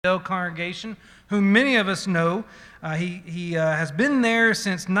Congregation, whom many of us know. He has been there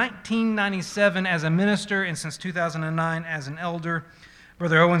since 1997 as a minister and since 2009 as an elder.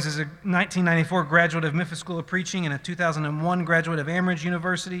 Brother Owens is a 1994 graduate of Memphis School of Preaching and a 2001 graduate of Amherst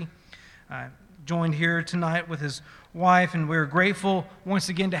University. Joined here tonight with his wife, and we're grateful once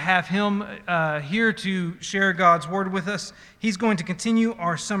again to have him here to share God's Word with us. He's going to continue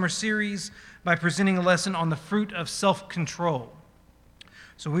our summer series by presenting a lesson on the fruit of self-control.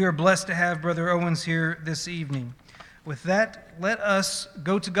 So we are blessed to have Brother Owens here this evening. With that, let us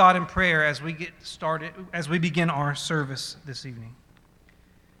go to God in prayer as we get started, as we begin our service this evening.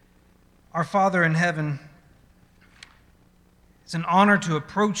 Our Father in heaven, it's an honor to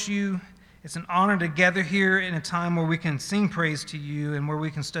approach you. It's an honor to gather here in a time where we can sing praise to you and where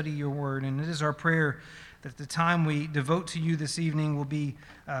we can study your word. And it is our prayer that the time we devote to you this evening will be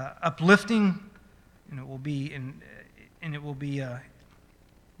uplifting, and it will be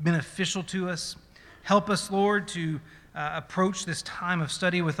beneficial to us. Help us, Lord, to approach this time of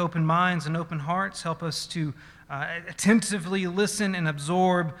study with open minds and open hearts. Help us to attentively listen and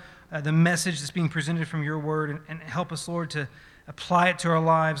absorb the message that's being presented from your word, and help us, Lord, to apply it to our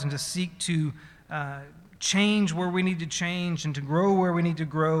lives and to seek to change where we need to change and to grow where we need to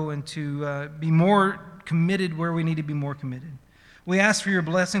grow and to be more committed where we need to be more committed. We ask for your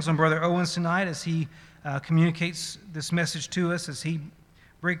blessings on Brother Owens tonight as he communicates this message to us, as he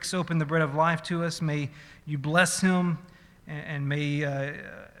breaks open the bread of life to us. May you bless him, and may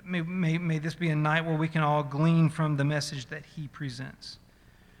this be a night where we can all glean from the message that he presents.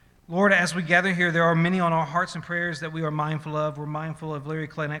 Lord, as we gather here, there are many on our hearts and prayers that we are mindful of. We're mindful of Larry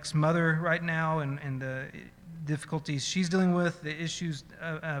Kleinek's mother right now and the difficulties she's dealing with, the issues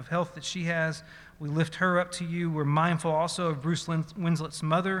of health that she has. We lift her up to you. We're mindful also of Bruce Winslet's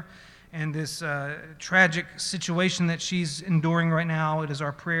mother and this tragic situation that she's enduring right now. It is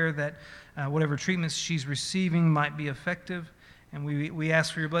our prayer that whatever treatments she's receiving might be effective. And we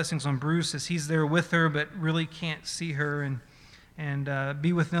ask for your blessings on Bruce as he's there with her but really can't see her, and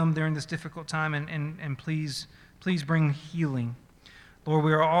be with them during this difficult time, and please bring healing. Lord,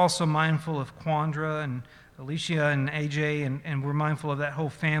 we are also mindful of Quandra and Alicia and AJ, and we're mindful of that whole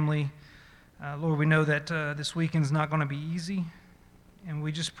family. Lord, we know that this weekend's not going to be easy, and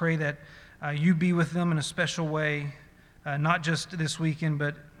we just pray that you be with them in a special way, not just this weekend,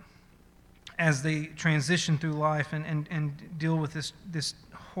 but as they transition through life and deal with this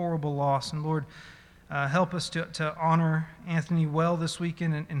horrible loss. And Lord, help us to honor Anthony well this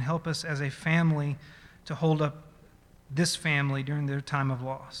weekend, and help us as a family to hold up this family during their time of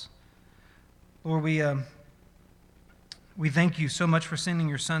loss. Lord, we thank you so much for sending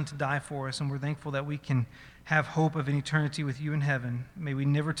your Son to die for us, and we're thankful that we can have hope of an eternity with you in heaven. May we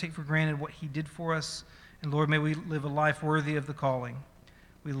never take for granted what he did for us, and Lord, may we live a life worthy of the calling.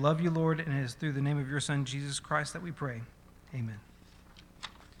 We love you, Lord, and it is through the name of your Son, Jesus Christ, that we pray. Amen.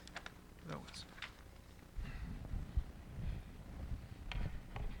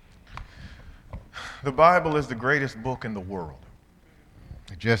 The Bible is the greatest book in the world.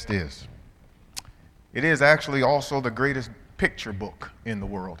 It just is. It is actually also the greatest picture book in the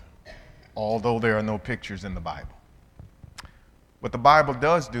world, although there are no pictures in the Bible. What the Bible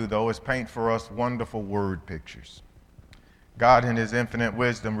does do, though, is paint for us wonderful word pictures. God, in his infinite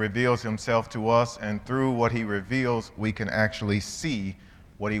wisdom, reveals himself to us, and through what he reveals, we can actually see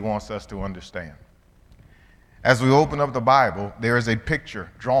what he wants us to understand. As we open up the Bible, there is a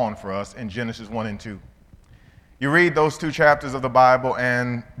picture drawn for us in Genesis 1 and 2. You read those two chapters of the Bible,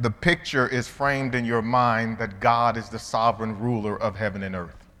 and the picture is framed in your mind that God is the sovereign ruler of heaven and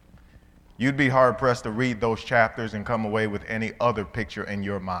earth. You'd be hard-pressed to read those chapters and come away with any other picture in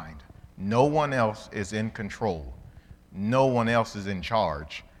your mind. No one else is in control. No one else is in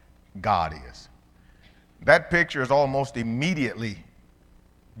charge. God is. That picture is almost immediately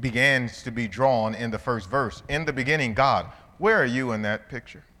begins to be drawn in the first verse. In the beginning, God. Where are you in that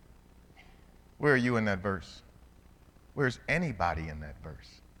picture? Where are you in that verse? Where's anybody in that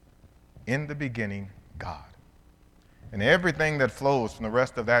verse? In the beginning, God. And everything that flows from the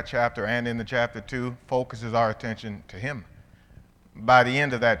rest of that chapter and into chapter 2 focuses our attention to him. By the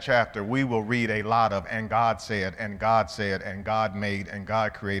end of that chapter, we will read a lot of, and God said, and God said, and God made, and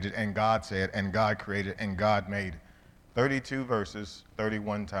God created, and God said, and God created, and God made. 32 verses,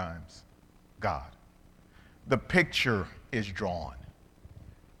 31 times. God. The picture is drawn.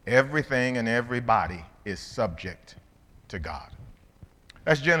 Everything and everybody is subject to God.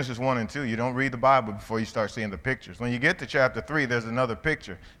 That's Genesis 1 and 2. You don't read the Bible before you start seeing the pictures. When you get to chapter 3, there's another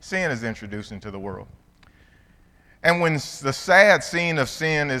picture. Sin is introduced into the world. And when the sad scene of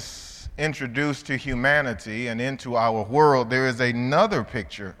sin is introduced to humanity and into our world, there is another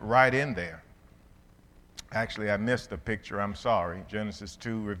picture right in there. Actually, I missed a picture. I'm sorry. Genesis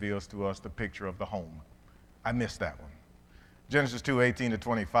 2 reveals to us the picture of the home. I missed that one. Genesis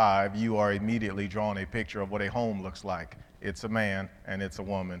 2:18-25, you are immediately drawn a picture of what a home looks like. It's a man and it's a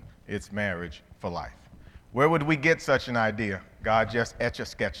woman. It's marriage for life. Where would we get such an idea? God just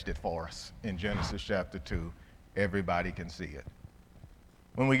etch-a-sketched it for us in Genesis chapter 2. Everybody can see it.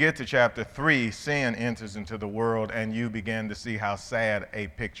 When we get to chapter 3, sin enters into the world, and you begin to see how sad a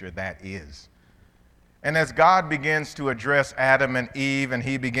picture that is. And as God begins to address Adam and Eve and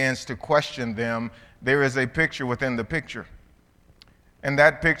he begins to question them, there is a picture within the picture. And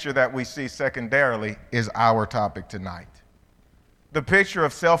that picture that we see secondarily is our topic tonight. The picture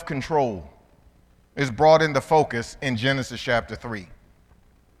of self-control is brought into focus in Genesis chapter 3.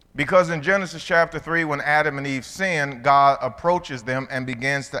 Because in Genesis chapter 3, when Adam and Eve sin, God approaches them and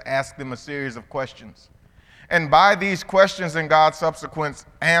begins to ask them a series of questions. And by these questions and God's subsequent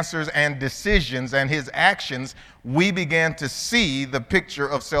answers and decisions and his actions, we began to see the picture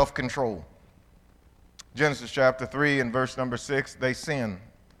of self-control. Genesis chapter 3 and verse number 6, they sin.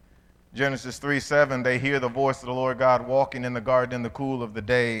 Genesis 3:7, they hear the voice of the Lord God walking in the garden in the cool of the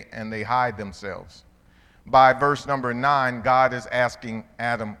day, and they hide themselves. By verse number 9, God is asking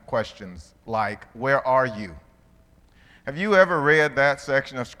Adam questions like, where are you? Have you ever read that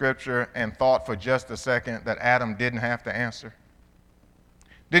section of Scripture and thought for just a second that Adam didn't have to answer?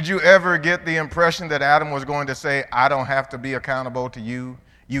 Did you ever get the impression that Adam was going to say, I don't have to be accountable to you?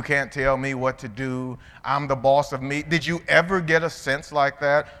 You can't tell me what to do. I'm the boss of me. Did you ever get a sense like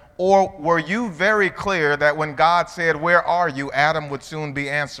that? Or were you very clear that when God said, where are you, Adam would soon be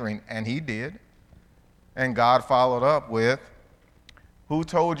answering? And he did. And God followed up with, who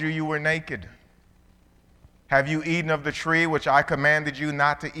told you you were naked? Have you eaten of the tree which I commanded you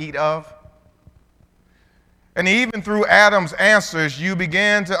not to eat of? And even through Adam's answers, you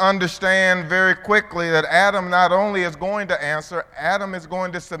begin to understand very quickly that Adam not only is going to answer, Adam is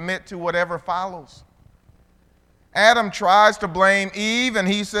going to submit to whatever follows. Adam tries to blame Eve, and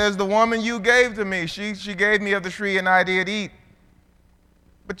he says, the woman you gave to me, she gave me of the tree and I did eat.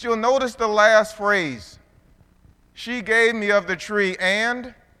 But you'll notice the last phrase. She gave me of the tree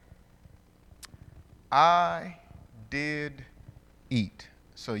and I did eat.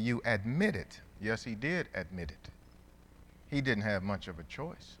 So you admit it. Yes, he did admit it. He didn't have much of a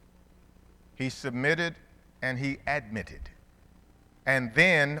choice. He submitted and he admitted. And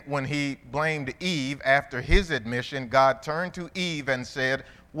then when he blamed Eve after his admission, God turned to Eve and said,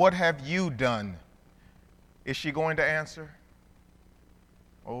 what have you done? Is she going to answer?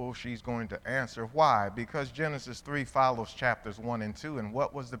 Oh, she's going to answer. Why? Because Genesis 3 follows chapters 1 and 2. And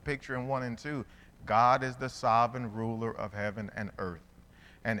what was the picture in 1 and 2? God is the sovereign ruler of heaven and earth.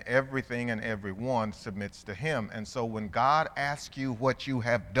 And everything and everyone submits to him. And so when God asks you what you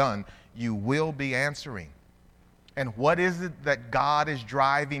have done, you will be answering. And what is it that God is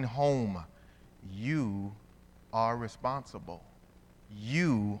driving home? You are responsible.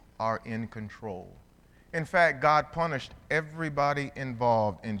 You are in control. In fact, God punished everybody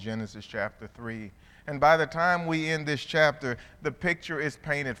involved in Genesis chapter 3. And by the time we end this chapter, the picture is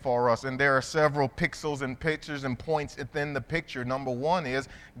painted for us. And there are several pixels and pictures and points within the picture. Number one is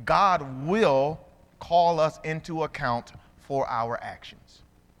God will call us into account for our actions.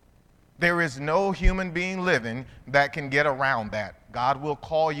 There is no human being living that can get around that. God will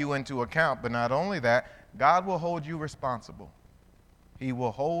call you into account, but not only that, God will hold you responsible. He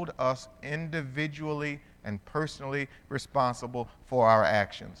will hold us individually and personally responsible for our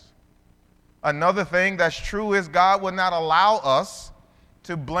actions. Another thing that's true is God will not allow us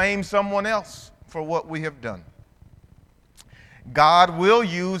to blame someone else for what we have done. God will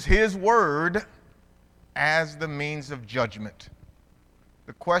use his word as the means of judgment.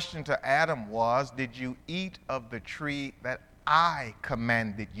 The question to Adam was, did you eat of the tree that I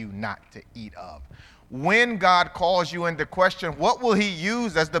commanded you not to eat of? When God calls you into question, what will he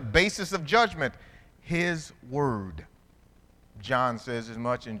use as the basis of judgment? His word. John says as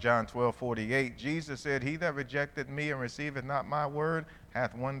much in John 12:48. Jesus said, he that rejecteth me and receiveth not my word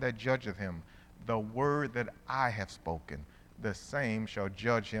hath one that judgeth him. The word that I have spoken, the same shall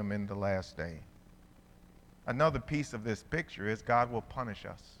judge him in the last day. Another piece of this picture is God will punish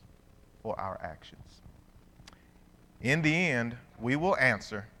us for our actions. In the end, we will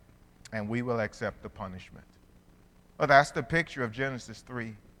answer and we will accept the punishment. Well, that's the picture of Genesis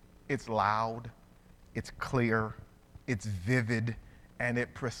 3. It's loud, it's clear, it's vivid, and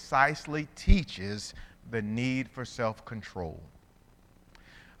it precisely teaches the need for self-control.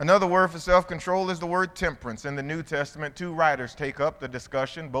 Another word for self-control is the word temperance. In the New Testament, two writers take up the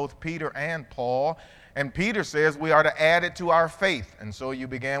discussion, both Peter and Paul. And Peter says we are to add it to our faith. And so you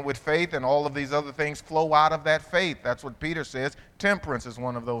began with faith, and all of these other things flow out of that faith. That's what Peter says. Temperance is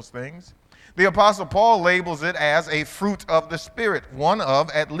one of those things. The Apostle Paul labels it as a fruit of the Spirit, one of,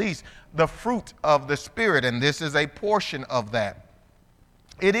 at least, the fruit of the Spirit. And this is a portion of that.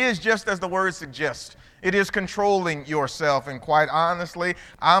 It is just as the word suggests. It is controlling yourself. And quite honestly,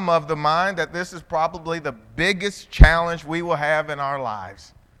 I'm of the mind that this is probably the biggest challenge we will have in our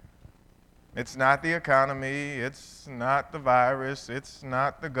lives. It's not the economy. It's not the virus. It's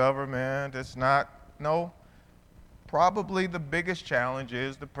not the government. No. Probably the biggest challenge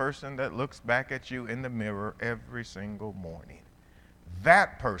is the person that looks back at you in the mirror every single morning.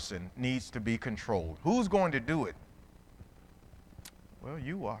 That person needs to be controlled. Who's going to do it? Well,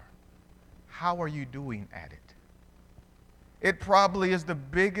 you are. How are you doing at it? It probably is the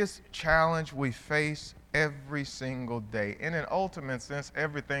biggest challenge we face every single day. In an ultimate sense,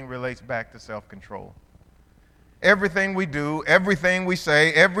 everything relates back to self-control. Everything we do, everything we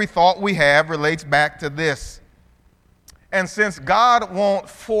say, every thought we have relates back to this. And since God won't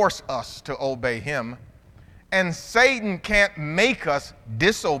force us to obey Him, and Satan can't make us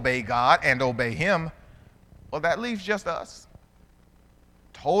disobey God and obey Him, well, that leaves just us.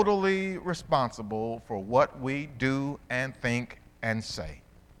 Totally responsible for what we do and think and say.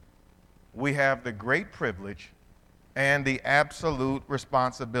 We have the great privilege and the absolute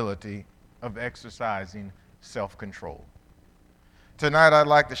responsibility of exercising self-control. Tonight, I'd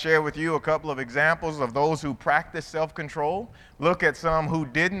like to share with you a couple of examples of those who practice self-control, look at some who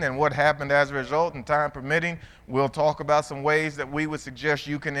didn't and what happened as a result, and time permitting, we'll talk about some ways that we would suggest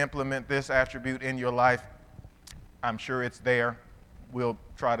you can implement this attribute in your life. I'm sure it's there. We'll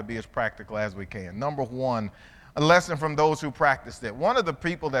try to be as practical as we can. Number one, a lesson from those who practiced it. One of the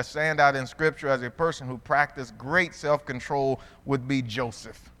people that stand out in Scripture as a person who practiced great self-control would be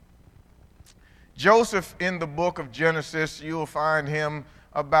Joseph. Joseph, in the book of Genesis, you'll find him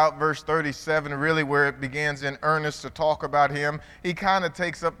about verse 37, really where it begins in earnest to talk about him. He kind of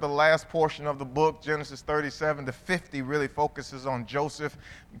takes up the last portion of the book. Genesis 37 to 50 really focuses on Joseph.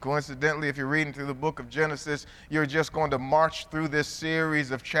 Coincidentally, if you're reading through the book of Genesis, you're just going to march through this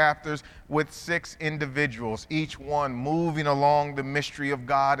series of chapters with 6 individuals, each one moving along the mystery of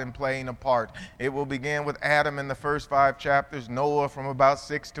God and playing a part. It will begin with Adam in the first 5 chapters, Noah from about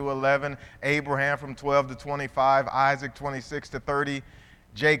 6 to 11, Abraham from 12 to 25, Isaac 26 to 30,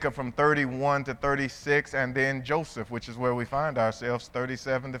 Jacob from 31 to 36, and then Joseph, which is where we find ourselves,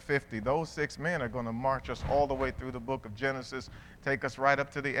 37 to 50. Those 6 men are going to march us all the way through the book of Genesis, take us right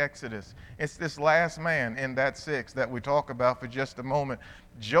up to the Exodus. It's this last man in that 6 that we talk about for just a moment.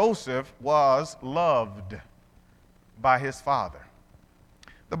 Joseph was loved by his father.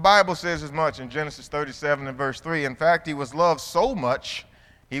 The Bible says as much in Genesis 37 and verse 3. In fact, he was loved so much,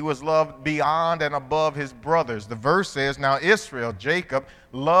 he was loved beyond and above his brothers. The verse says, now Israel, Jacob,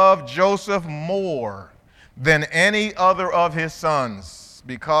 loved Joseph more than any other of his sons,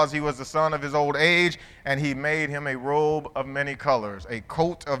 because he was the son of his old age, and he made him a robe of many colors, a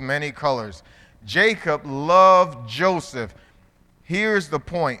coat of many colors. Jacob loved Joseph. Here's the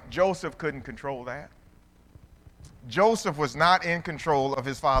point. Joseph couldn't control that. Joseph was not in control of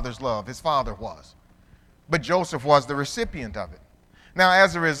his father's love. His father was. But Joseph was the recipient of it. Now,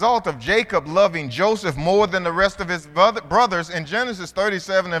 as a result of Jacob loving Joseph more than the rest of his brothers, in Genesis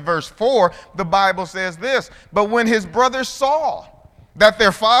 37 and verse 4, the Bible says this, but when his brothers saw that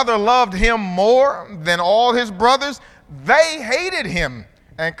their father loved him more than all his brothers, they hated him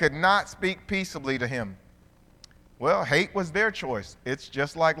and could not speak peaceably to him. Well, hate was their choice. It's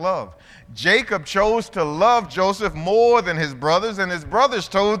just like love. Jacob chose to love Joseph more than his brothers, and his brothers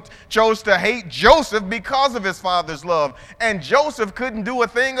chose to hate Joseph because of his father's love. And Joseph couldn't do a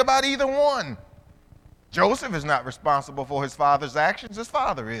thing about either one. Joseph is not responsible for his father's actions. His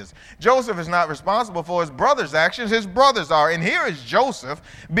father is. Joseph is not responsible for his brother's actions. His brothers are. And here is Joseph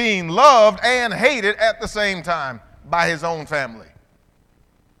being loved and hated at the same time by his own family.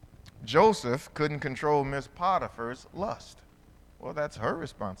 Joseph couldn't control Miss Potiphar's lust. Well, that's her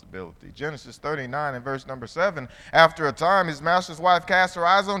responsibility. Genesis 39 and verse number 7. After a time, his master's wife cast her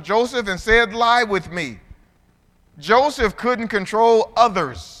eyes on Joseph and said, lie with me. Joseph couldn't control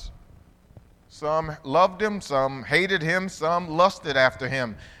others. Some loved him, some hated him, some lusted after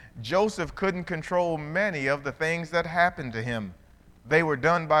him. Joseph couldn't control many of the things that happened to him. They were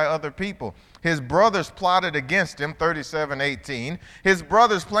done by other people. His brothers plotted against him, 37:18. His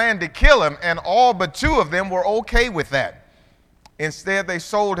brothers planned to kill him, and all but 2 of them were okay with that. Instead, they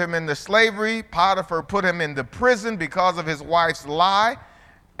sold him into slavery. Potiphar put him into prison because of his wife's lie.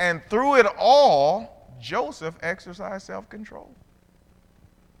 And through it all, Joseph exercised self-control.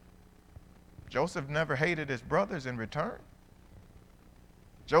 Joseph never hated his brothers in return.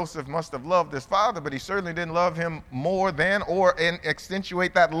 Joseph must have loved his father, but he certainly didn't love him more than or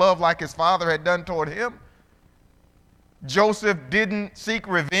accentuate that love like his father had done toward him. Joseph didn't seek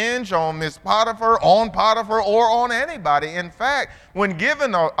revenge on Miss Potiphar, or on anybody. In fact, when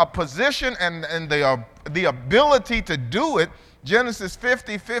given a position and the ability to do it, Genesis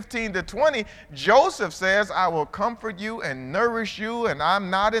 50:15-20, Joseph says, I will comfort you and nourish you, and I'm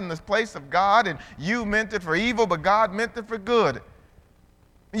not in the place of God, and you meant it for evil, but God meant it for good.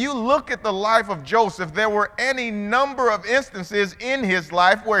 You look at the life of Joseph, there were any number of instances in his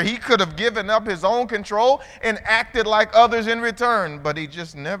life where he could have given up his own control and acted like others in return, but he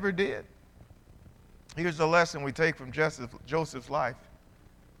just never did. Here's the lesson we take from Joseph's life.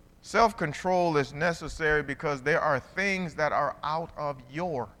 Self-control is necessary because there are things that are out of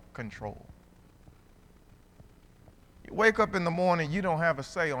your control. You wake up in the morning, you don't have a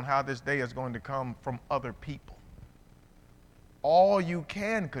say on how this day is going to come from other people. All you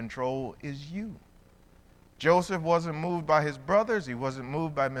can control is you. Joseph wasn't moved by his brothers. He wasn't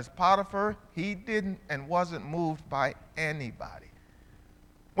moved by Miss Potiphar. He didn't and wasn't moved by anybody.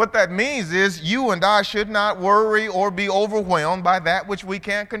 What that means is you and I should not worry or be overwhelmed by that which we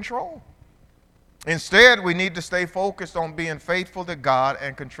can't control. Instead, we need to stay focused on being faithful to God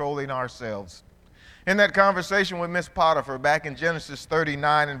and controlling ourselves. In that conversation with Miss Potiphar back in Genesis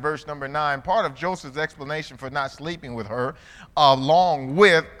 39 and verse number 9, part of Joseph's explanation for not sleeping with her, along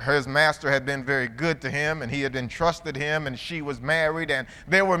with his master had been very good to him and he had entrusted him and she was married, and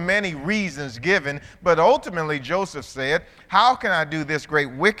there were many reasons given, but ultimately Joseph said, how can I do this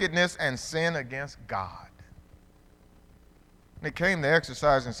great wickedness and sin against God? When it came to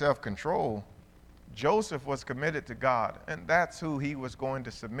exercising self-control, Joseph was committed to God, and that's who he was going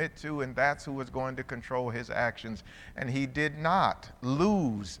to submit to, and that's who was going to control his actions. And he did not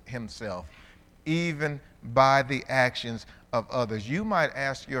lose himself, even by the actions of others. You might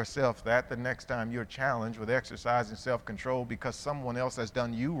ask yourself that the next time you're challenged with exercising self-control because someone else has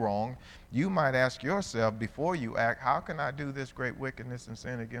done you wrong. You might ask yourself before you act, how can I do this great wickedness and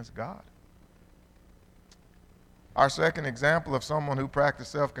sin against God? Our second example of someone who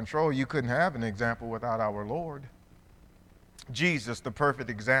practiced self-control, you couldn't have an example without our Lord. Jesus, the perfect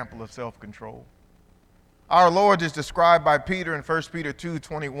example of self-control. Our Lord is described by Peter in 1 Peter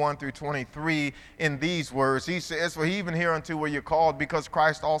 2:21-23 in these words. He says, for even hereunto were you called, because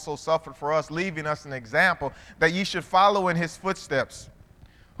Christ also suffered for us, leaving us an example that ye should follow in his footsteps,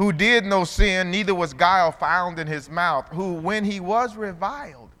 who did no sin, neither was guile found in his mouth, who when he was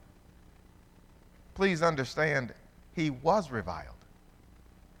reviled, please understand, he was reviled.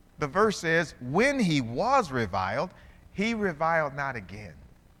 The verse says, when he was reviled, he reviled not again.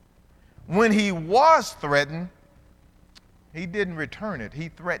 When he was threatened, he didn't return it. He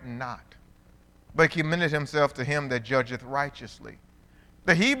threatened not, but commended himself to him that judgeth righteously.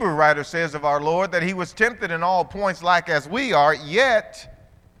 The Hebrew writer says of our Lord that he was tempted in all points like as we are,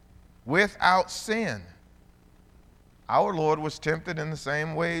 yet without sin. Our Lord was tempted in the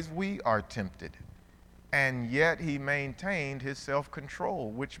same ways we are tempted. And yet he maintained his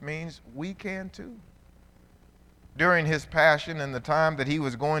self-control, which means we can too. During his passion and the time that he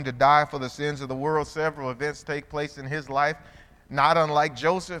was going to die for the sins of the world, several events take place in his life, not unlike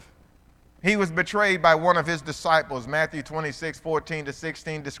Joseph. He was betrayed by one of his disciples. Matthew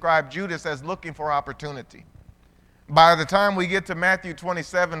 26:14-16 described Judas as looking for opportunity. By the time we get to Matthew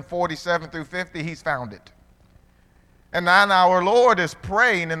 27:47-50, he's found it. And now our Lord is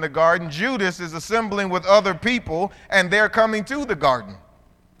praying in the garden. Judas is assembling with other people, and they're coming to the garden.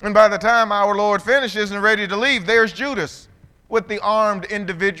 And by the time our Lord finishes and ready to leave, there's Judas with the armed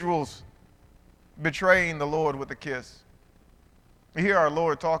individuals betraying the Lord with a kiss. You hear our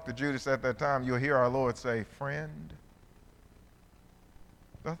Lord talk to Judas at that time. You'll hear our Lord say, friend,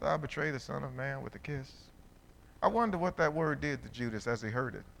 doth thou betray the Son of Man with a kiss? I wonder what that word did to Judas as he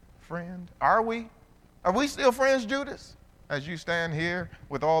heard it. Friend, are we? Are we still friends, Judas, as you stand here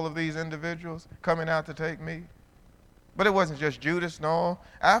with all of these individuals coming out to take me? But it wasn't just Judas, no.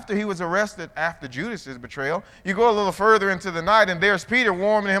 After he was arrested, after Judas's betrayal, you go a little further into the night, and there's Peter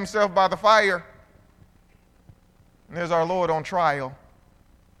warming himself by the fire. And there's our Lord on trial.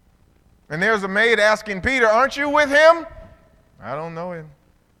 And there's a maid asking Peter, aren't you with him? I don't know him.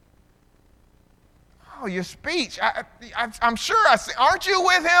 Oh, your speech. I'm sure I see. Aren't you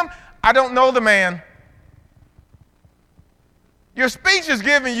with him? I don't know the man. Your speech is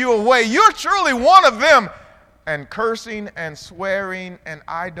giving you away. You're truly one of them. and cursing and swearing, and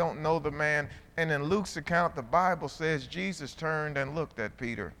I don't know the man. And in Luke's account, the Bible says Jesus turned and looked at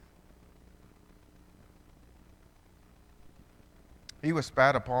Peter. He was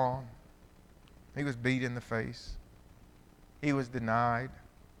spat upon. He was beat in the face. He was denied.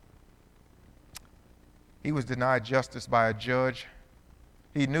 He was denied justice by a judge.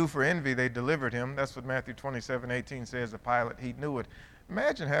 He knew for envy they delivered him. That's what Matthew 27:18 says of Pilate. He knew it.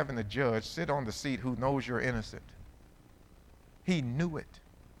 Imagine having a judge sit on the seat who knows you're innocent. He knew it.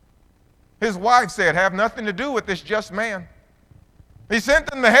 His wife said, have nothing to do with this just man. He sent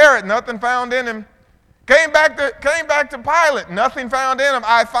them to Herod, nothing found in him. Came back to Pilate, nothing found in him.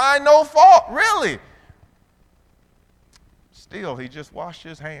 I find no fault, really. Still, he just washed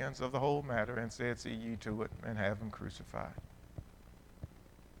his hands of the whole matter and said, see ye to it, and have him crucified.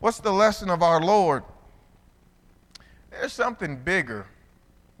 What's the lesson of our Lord? There's something bigger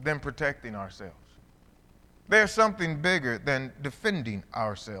than protecting ourselves. There's something bigger than defending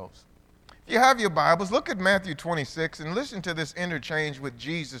ourselves. If you have your Bibles, look at Matthew 26 and listen to this interchange with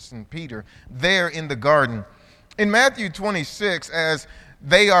Jesus and Peter there in the garden. In Matthew 26, as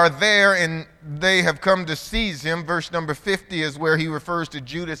they are there and they have come to seize him, verse number 50 is where he refers to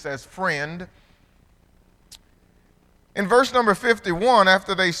Judas as friend. In verse number 51,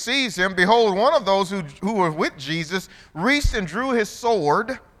 after they seize him, behold, one of those who were with Jesus reached and drew his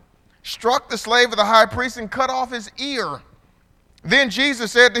sword, struck the slave of the high priest, and cut off his ear. Then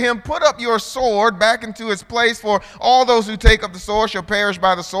Jesus said to him, put up your sword back into its place, for all those who take up the sword shall perish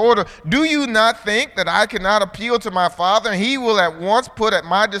by the sword. Or do you not think that I cannot appeal to my Father, and he will at once put at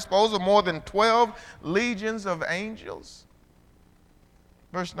my disposal more than 12 legions of angels?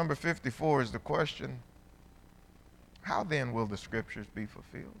 Verse number 54 is the question. How then will the scriptures be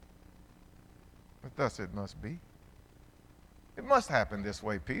fulfilled? But thus it must be. It must happen this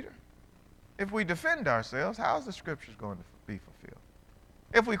way, Peter. If we defend ourselves, how is the scriptures going to be fulfilled?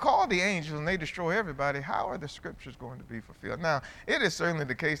 If we call the angels and they destroy everybody, how are the scriptures going to be fulfilled? Now, it is certainly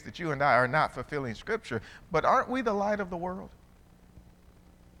the case that you and I are not fulfilling scripture, but aren't we the light of the world?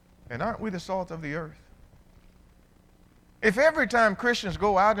 And aren't we the salt of the earth? If every time Christians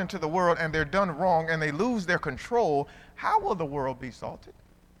go out into the world and they're done wrong and they lose their control, how will the world be salted?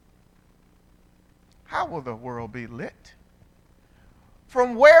 How will the world be lit?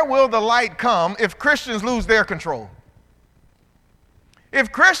 From where will the light come if Christians lose their control?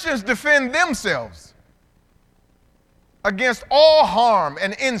 If Christians defend themselves against all harm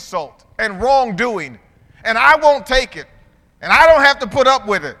and insult and wrongdoing, and I won't take it, and I don't have to put up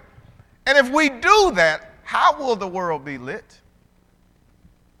with it, and if we do that, how will the world be lit?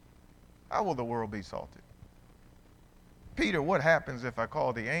 How will the world be salted? Peter, what happens if I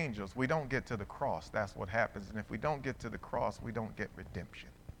call the angels? We don't get to the cross. That's what happens. And if we don't get to the cross, we don't get redemption.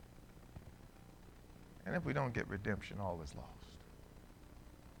 And if we don't get redemption, all is lost.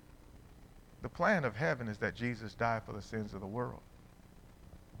 The plan of heaven is that Jesus died for the sins of the world.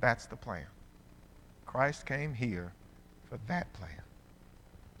 That's the plan. Christ came here for that plan.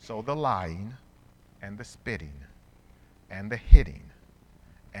 So the lying and the spitting and the hitting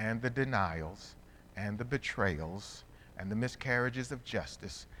and the denials and the betrayals and the miscarriages of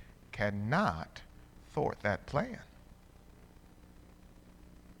justice cannot thwart that plan.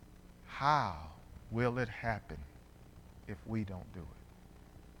 How will it happen if we don't do it?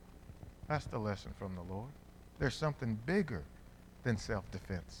 That's the lesson from the Lord. There's something bigger than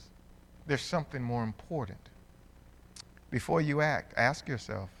self-defense. There's something more important. Before you act, ask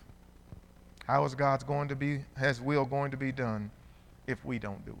yourself, how is God's going to be, His will going to be done if we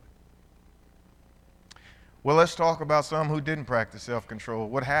don't do it? Well, let's talk about some who didn't practice self-control.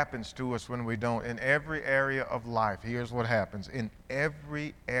 What happens to us when we don't? In every area of life, here's what happens. In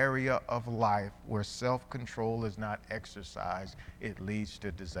every area of life where self-control is not exercised, it leads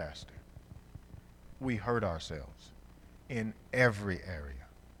to disaster. We hurt ourselves in every area.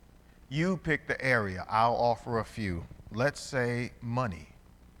 You pick the area. I'll offer a few. Let's say money.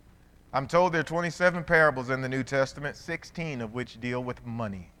 I'm told there are 27 parables in the New Testament, 16 of which deal with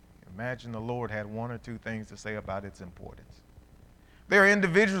money. Imagine the Lord had one or two things to say about its importance. There are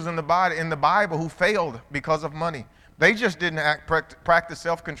individuals in the Bible who failed because of money. They just didn't practice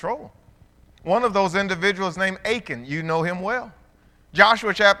self-control. One of those individuals named Achan. You know him well.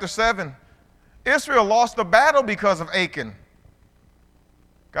 Joshua chapter 7. Israel lost the battle because of Achan.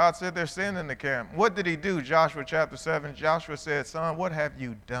 God said there's sin in the camp. What did he do? Joshua chapter 7. Joshua said, son, what have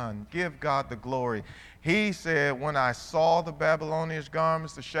you done? Give God the glory. He said, when I saw the Babylonians'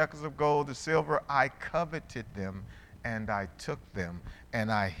 garments, the shekels of gold, the silver, I coveted them, and I took them,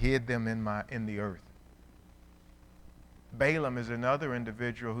 and I hid them in the earth. Balaam is another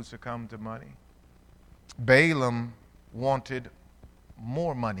individual who succumbed to money. Balaam wanted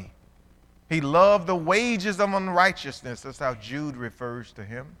more money. He loved the wages of unrighteousness. That's how Jude refers to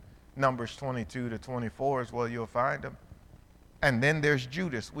him. Numbers 22 to 24 is where you'll find him. And then there's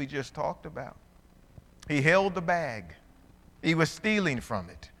Judas, we just talked about. He held the bag. He was stealing from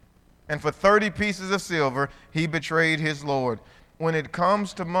it. And for 30 pieces of silver, he betrayed his Lord. When it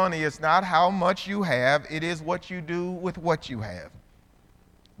comes to money, it's not how much you have, it is what you do with what you have.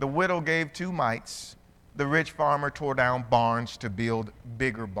 The widow gave 2 mites. The rich farmer tore down barns to build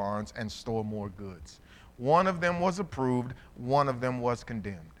bigger barns and store more goods. One of them was approved, one of them was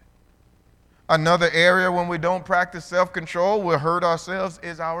condemned. Another area when we don't practice self-control, we'll hurt ourselves,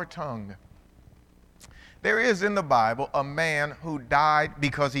 is our tongue. There is in the Bible a man who died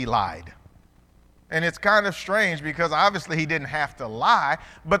because he lied. And it's kind of strange because obviously he didn't have to lie,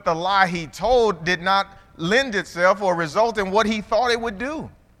 but the lie he told did not lend itself or result in what he thought it would do.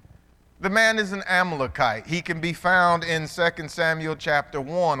 The man is an Amalekite. He can be found in 2 Samuel chapter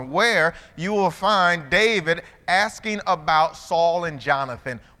 1, where you will find David asking about Saul and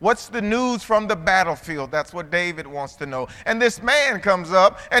Jonathan. What's the news from the battlefield? That's what David wants to know. And this man comes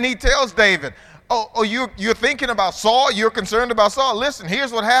up and he tells David, you're thinking about Saul? You're concerned about Saul? Listen,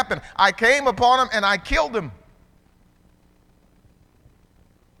 here's what happened. I came upon him and I killed him.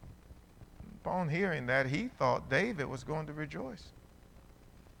 Upon hearing that, he thought David was going to rejoice.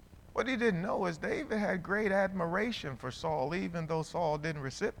 What he didn't know is David had great admiration for Saul, even though Saul didn't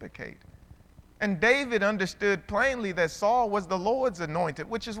reciprocate. And David understood plainly that Saul was the Lord's anointed,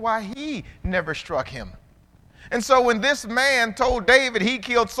 which is why he never struck him. And so when this man told David he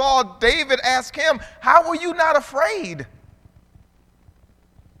killed Saul, David asked him, how were you not afraid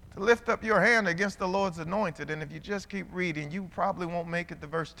to lift up your hand against the Lord's anointed? And if you just keep reading, you probably won't make it to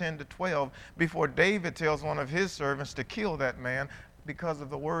verse 10 to 12 before David tells one of his servants to kill that man because of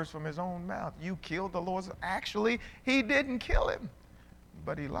the words from his own mouth. You killed the Lord's. Actually, he didn't kill him,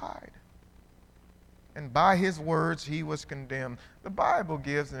 but he lied. And by his words, he was condemned. The Bible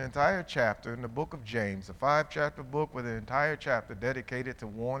gives an entire chapter in the book of James, a 5-chapter book with an entire chapter dedicated to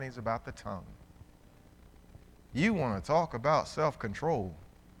warnings about the tongue. You want to talk about self-control?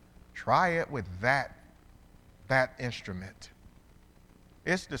 Try it with that instrument.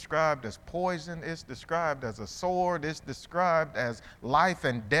 It's described as poison. It's described as a sword. It's described as life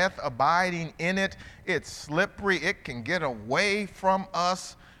and death abiding in it. It's slippery. It can get away from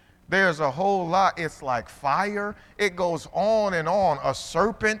us. There's a whole lot. It's like fire. It goes on and on. A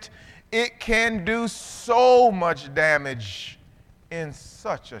serpent. It can do so much damage in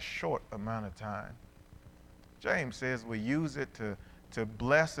such a short amount of time. James says we use it to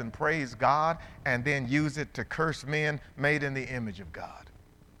bless and praise God and then use it to curse men made in the image of God.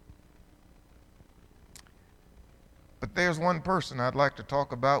 But there's one person I'd like to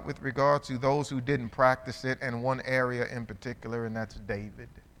talk about with regard to those who didn't practice it, and one area in particular, and that's David.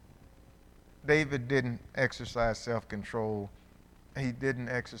 David didn't exercise self-control. He didn't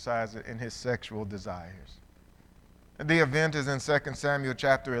exercise it in his sexual desires. The event is in 2 Samuel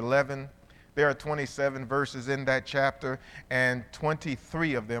chapter 11. There are 27 verses in that chapter, and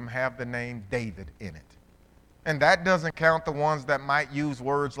 23 of them have the name David in it. And that doesn't count the ones that might use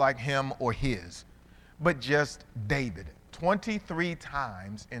words like him or his, but just David. 23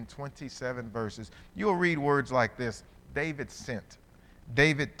 times in 27 verses. You'll read words like this: David sent,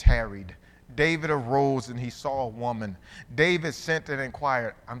 David tarried, David arose and he saw a woman, David sent and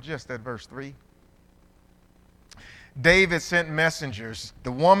inquired. I'm just at verse 3. David sent messengers.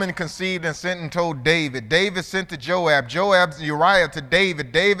 The woman conceived and sent and told David. David sent to Joab. Joab Uriah to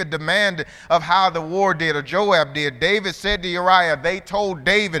David. David demanded of how the war did, or Joab did. David said to Uriah. They told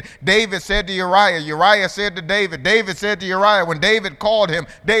David. David said to Uriah. Uriah said to David. David said to Uriah. When David called him,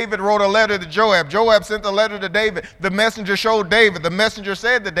 David wrote a letter to Joab. Joab sent the letter to David. The messenger showed David. The messenger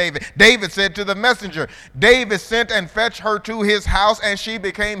said to David. David said to the messenger. David sent and fetched her to his house, and she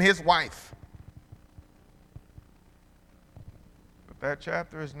became his wife. That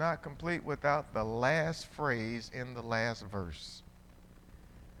chapter is not complete without the last phrase in the last verse.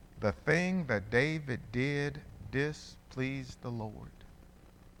 The thing that David did displeased the Lord.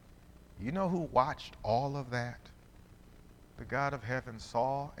 You know who watched all of that? The God of heaven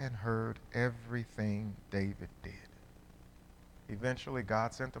saw and heard everything David did. Eventually,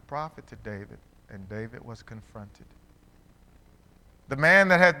 God sent a prophet to David, and David was confronted. The man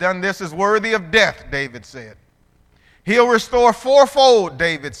that had done this is worthy of death, David said. He'll restore fourfold,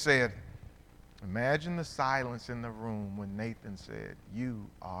 David said. Imagine the silence in the room when Nathan said, "You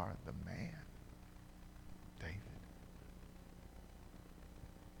are the man, David."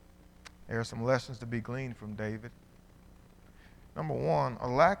 There are some lessons to be gleaned from David. Number one, a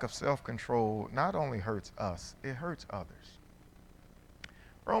lack of self-control not only hurts us, it hurts others.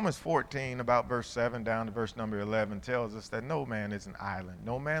 Romans 14, about verse 7 down to verse number 11, tells us that no man is an island.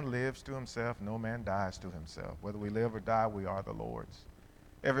 No man lives to himself, no man dies to himself. Whether we live or die, we are the Lord's.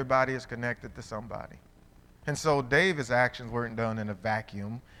 Everybody is connected to somebody. And so David's actions weren't done in a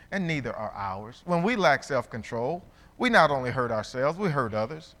vacuum, and neither are ours. When we lack self-control, we not only hurt ourselves, we hurt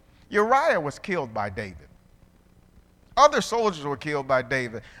others. Uriah was killed by David. Other soldiers were killed by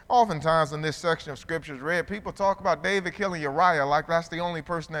David. Oftentimes in this section of scriptures read, people talk about David killing Uriah like that's the only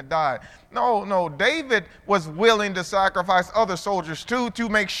person that died. No, David was willing to sacrifice other soldiers too to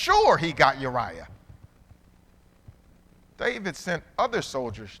make sure he got Uriah. David sent other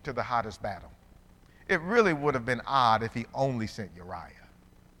soldiers to the hottest battle. It really would have been odd if he only sent Uriah.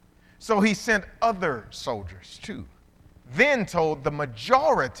 So he sent other soldiers too, then told the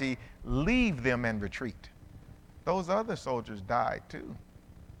majority, leave them and retreat. Those other soldiers died too.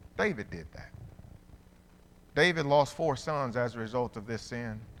 David did that. David lost 4 sons as a result of this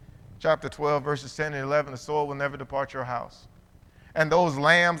sin. Chapter 12, verses 10 and 11, the sword will never depart your house. And those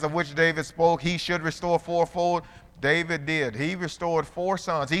lambs of which David spoke, he should restore fourfold. David did. He restored 4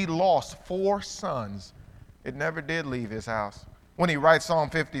 sons. He lost 4 sons. It never did leave his house. When he writes Psalm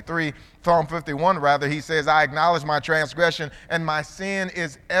 51 rather, he says, I acknowledge my transgression and my sin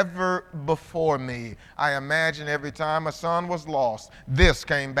is ever before me. I imagine every time a son was lost, this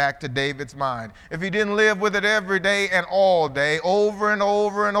came back to David's mind. If he didn't live with it every day and all day, over and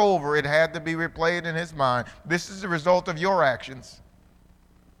over and over, it had to be replayed in his mind. This is the result of your actions.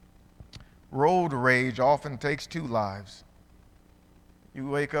 Road rage often takes 2 lives. You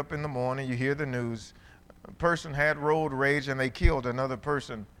wake up in the morning, you hear the news. A person had road rage and they killed another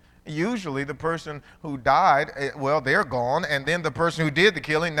person. Usually the person who died, well, they're gone, and then the person who did the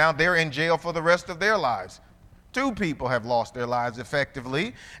killing, now they're in jail for the rest of their lives. 2 people have lost their lives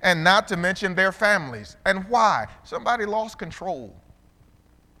effectively, and not to mention their families. And why? Somebody lost control.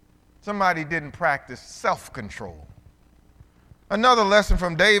 Somebody didn't practice self-control. Another lesson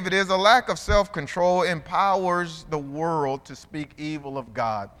from David is a lack of self-control empowers the world to speak evil of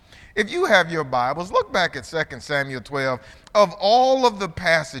God. If you have your Bibles, look back at 2 Samuel 12. Of all of the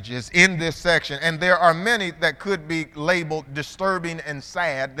passages in this section, and there are many that could be labeled disturbing and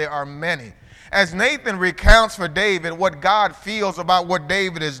sad, there are many. As Nathan recounts for David what God feels about what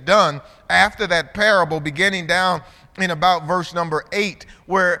David has done after that parable, beginning down in about verse number 8,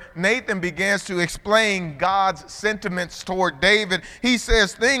 where Nathan begins to explain God's sentiments toward David, he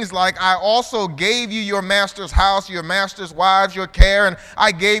says things like, I also gave you your master's house, your master's wives, your care, and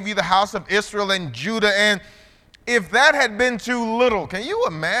I gave you the house of Israel and Judah. And if that had been too little, can you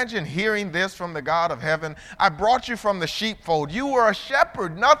imagine hearing this from the God of heaven? I brought you from the sheepfold. You were a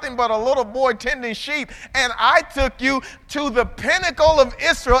shepherd, nothing but a little boy tending sheep, and I took you to the pinnacle of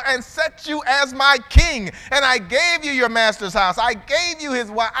Israel and set you as my king. And I gave you your master's house. I gave you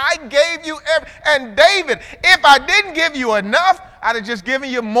his wife. I gave you and David, if I didn't give you enough, I'd have just given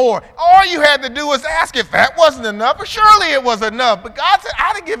you more. All you had to do was ask if that wasn't enough, but surely it was enough. But God said,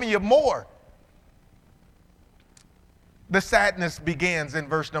 I'd have given you more. The sadness begins in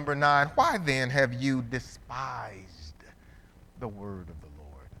verse number 9. Why then have you despised the word of the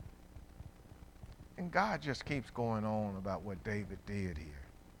Lord? And God just keeps going on about what David did here.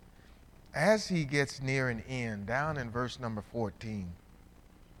 As he gets near an end, down in verse number 14,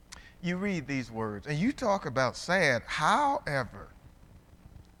 you read these words, and you talk about sad. However,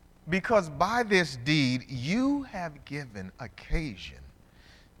 because by this deed you have given occasion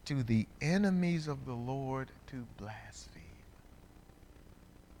to the enemies of the Lord to blaspheme.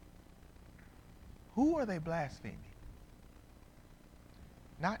 Who are they blaspheming?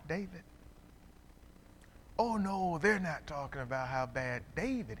 Not David. Oh no, they're not talking about how bad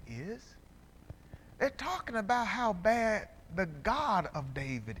David is. They're talking about how bad the God of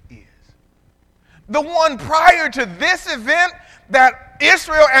David is. The one prior to this event that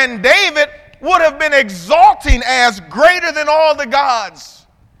Israel and David would have been exalting as greater than all the gods.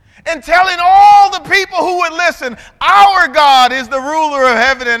 And telling all the people who would listen, our God is the ruler of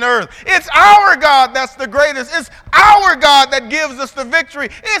heaven and earth. It's our God that's the greatest. It's our God that gives us the victory.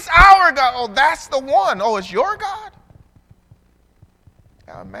 It's our God. Oh, that's the one. Oh, it's your God?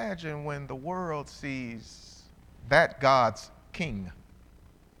 Now imagine when the world sees that God's king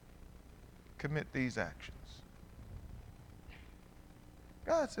commit these actions.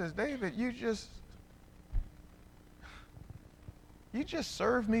 God says, David, you just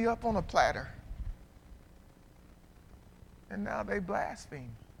served me up on a platter. And now they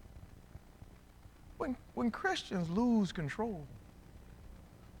blaspheme. When Christians lose control,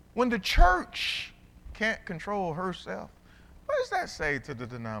 when the church can't control herself, What does that say to the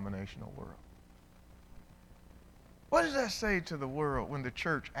denominational world? What does that say to the world when the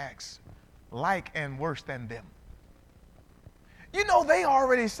church acts like and worse than them? You know, they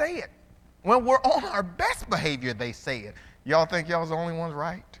already say it. When we're on our best behavior, they say it. Y'all think y'all's the only ones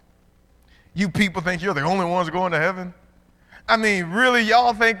right? You people think you're the only ones going to heaven? I mean, really,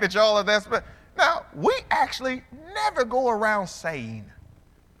 y'all think that y'all are that special? Now, we actually never go around saying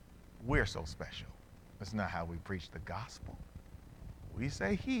we're so special. That's not how we preach the gospel. We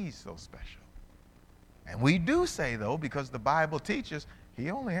say he's so special. And we do say, though, because the Bible teaches he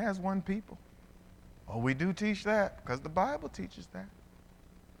only has one people. Oh, we do teach that because the Bible teaches that.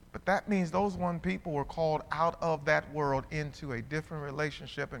 But that means those one people were called out of that world into a different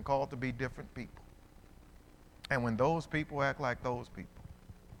relationship and called to be different people. And when those people act like those people,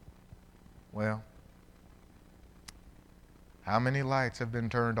 well, how many lights have been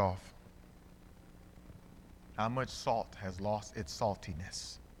turned off? How much salt has lost its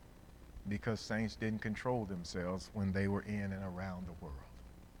saltiness because saints didn't control themselves when they were in and around the world?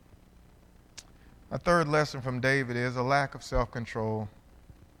 A third lesson from David is a lack of self-control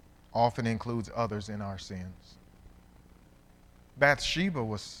often includes others in our sins. Bathsheba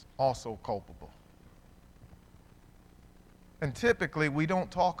was also culpable. And typically we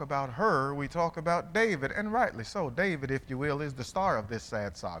don't talk about her, we talk about David, and rightly so. David, if you will, is the star of this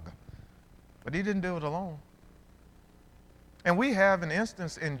sad saga. But he didn't do it alone. And we have an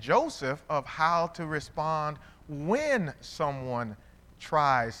instance in Joseph of how to respond when someone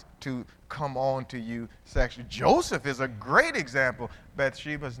tries to come on to you sexually. Joseph is a great example.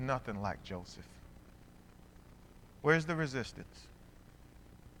 Bathsheba's nothing like Joseph. Where's the resistance?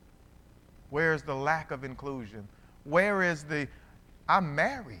 Where's the lack of inclusion? Where is the, I'm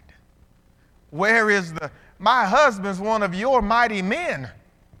married? Where is the, my husband's one of your mighty men?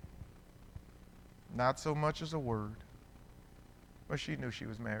 Not so much as a word. But she knew she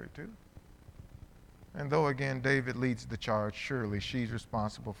was married too. And though again David leads the charge, surely she's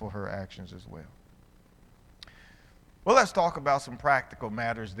responsible for her actions as well. Well, let's talk about some practical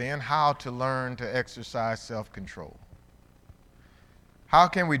matters then, how to learn to exercise self-control. How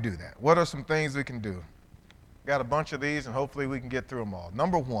can we do that? What are some things we can do? Got a bunch of these and hopefully we can get through them all.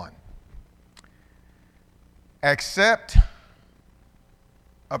 Number one, accept,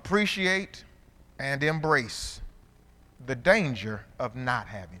 appreciate, and embrace the danger of not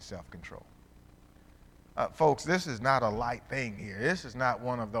having self-control. Folks, this is not a light thing here. This is not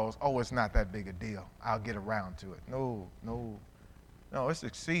one of those, oh, it's not that big a deal. I'll get around to it. No, it's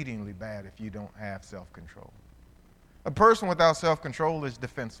exceedingly bad if you don't have self-control. A person without self-control is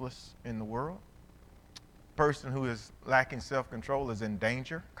defenseless in the world. A person who is lacking self-control is in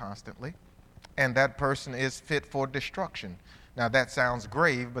danger constantly. And that person is fit for destruction. Now that sounds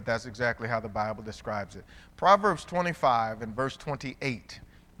grave, but that's exactly how the Bible describes it. Proverbs 25 and verse 28.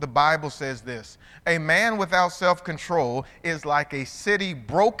 The Bible says this: a man without self-control is like a city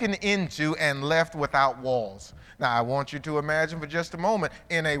broken into and left without walls. Now, I want you to imagine for just a moment,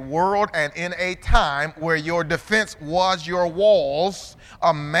 in a world and in a time where your defense was your walls,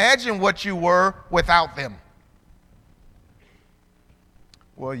 imagine what you were without them.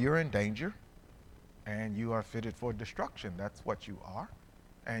 Well, you're in danger, and you are fitted for destruction. That's what you are,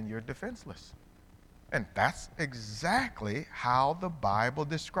 and you're defenseless. And that's exactly how the Bible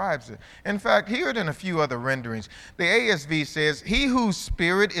describes it. In fact, hear it in a few other renderings. The ASV says, he whose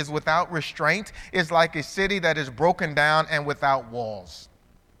spirit is without restraint is like a city that is broken down and without walls.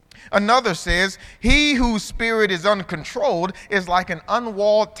 Another says, he whose spirit is uncontrolled is like an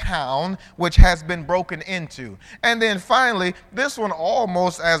unwalled town which has been broken into. And then finally, this one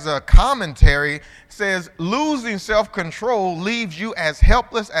almost as a commentary says, losing self-control leaves you as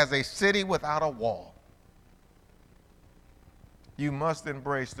helpless as a city without a wall. You must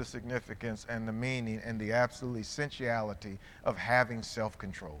embrace the significance and the meaning and the absolute essentiality of having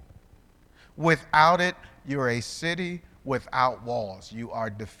self-control. Without it, you're a city without walls. You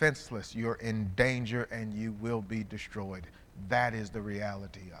are defenseless, you're in danger, and you will be destroyed. That is the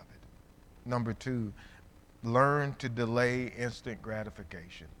reality of it. Number two, learn to delay instant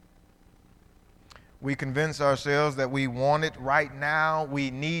gratification. We convince ourselves that we want it right now, we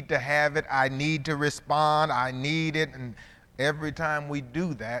need to have it, I need to respond, I need it, and every time we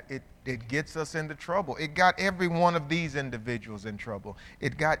do that, it gets us into trouble. It got every one of these individuals in trouble.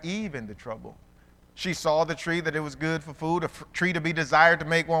 It got Eve into trouble. She saw the tree, that it was good for food, a tree to be desired to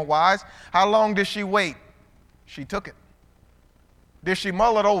make one wise. How long did she wait? She took it. Did she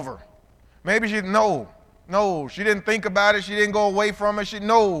mull it over? Maybe no, she didn't think about it. She didn't go away from it. She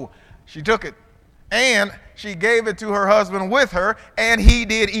took it. And she gave it to her husband with her, and he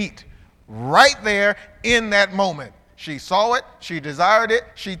did eat. Right there in that moment. She saw it, she desired it,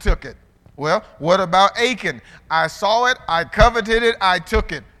 she took it. Well, what about Achan? I saw it, I coveted it, I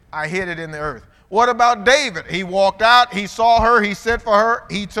took it, I hid it in the earth. What about David? He walked out, he saw her, he sent for her,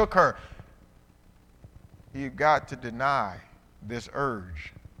 he took her. You've got to deny this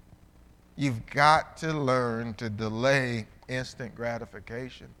urge. You've got to learn to delay instant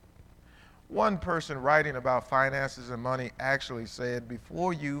gratification. One person writing about finances and money actually said,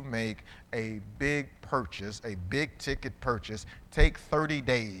 before you make a big purchase, a big ticket purchase, take 30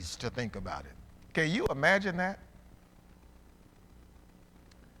 days to think about it. Can you imagine that?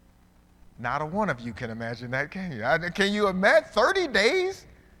 Not a one of you can imagine that, can you? Can you imagine 30 days?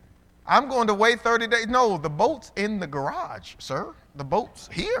 I'm going to wait 30 days. No, the boat's in the garage, sir. The boat's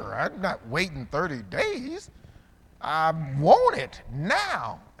here. I'm not waiting 30 days. I want it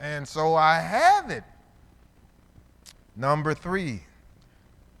now, and so I have it. Number 3,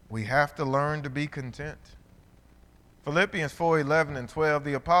 we have to learn to be content. Philippians 4:11 and 12,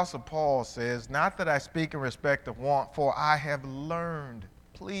 the Apostle Paul says, not that I speak in respect of want, for I have learned.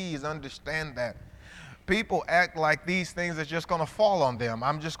 Please understand that. People act like these things are just going to fall on them.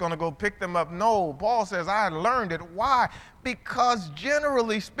 I'm just going to go pick them up. No, Paul says, I learned it. Why? Because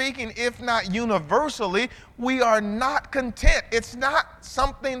generally speaking, if not universally, we are not content. It's not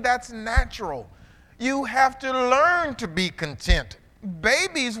something that's natural. You have to learn to be content.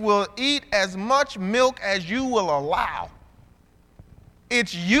 Babies will eat as much milk as you will allow.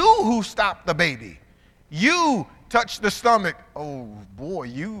 It's you who stop the baby. You touch the stomach. Oh boy,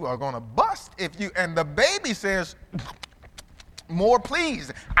 you are going to bust if you, and the baby says, more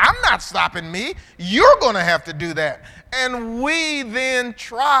please. I'm not stopping me. You're going to have to do that. And we then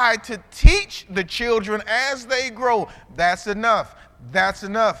try to teach the children as they grow. That's enough. That's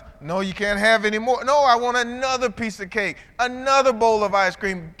enough. No, you can't have any more. No, I want another piece of cake, another bowl of ice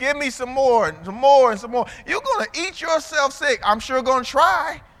cream. Give me some more, and some more, and some more. You're going to eat yourself sick. I'm sure going to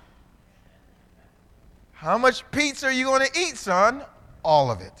try. How much pizza are you going to eat, son?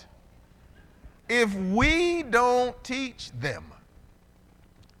 All of it. If we don't teach them,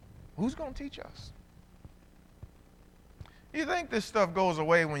 who's going to teach us? You think this stuff goes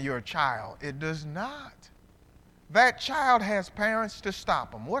away when you're a child? It does not. That child has parents to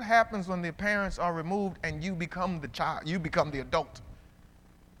stop them. What happens when the parents are removed and you become the child, you become the adult?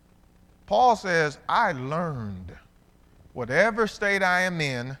 Paul says, I learned, whatever state I am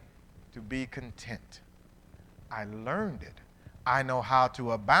in, to be content. I learned it. I know how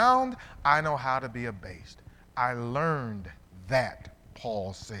to abound. I know how to be abased. I learned that,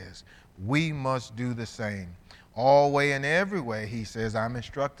 Paul says. We must do the same. All way and every way, he says, I'm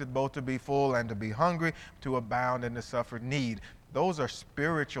instructed both to be full and to be hungry, to abound and to suffer need. Those are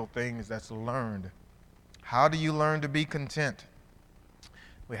spiritual things that's learned. How do you learn to be content?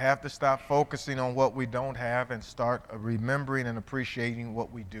 We have to stop focusing on what we don't have and start remembering and appreciating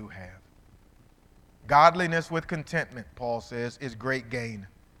what we do have. Godliness with contentment, Paul says, is great gain.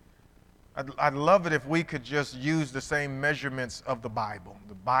 I'd love it if we could just use the same measurements of the Bible.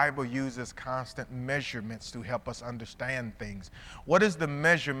 The Bible uses constant measurements to help us understand things. What is the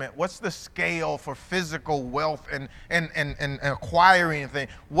measurement? What's the scale for physical wealth and acquiring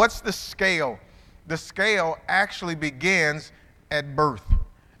things? What's the scale? The scale actually begins at birth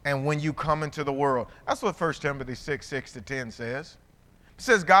and when you come into the world. That's what 1 Timothy 6:6-10 says. It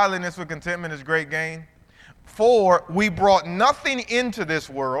says godliness with contentment is great gain. For we brought nothing into this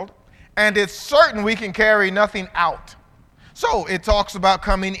world, and it's certain we can carry nothing out. So it talks about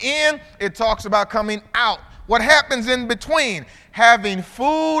coming in, it talks about coming out. What happens in between? Having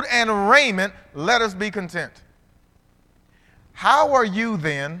food and raiment, let us be content. How are you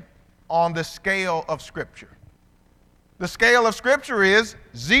then on the scale of Scripture? The scale of Scripture is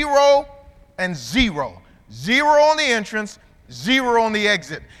 0 and 0. 0 on the entrance, 0 on the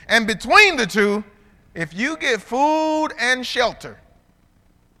exit. And between the two, if you get food and shelter,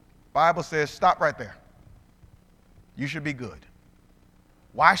 Bible says stop right there. You should be good.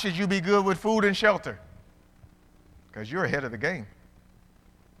 Why should you be good with food and shelter? Because you're ahead of the game.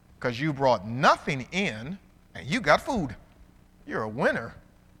 Because you brought nothing in and you got food. You're a winner.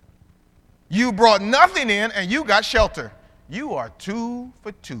 You brought nothing in and you got shelter. You are 2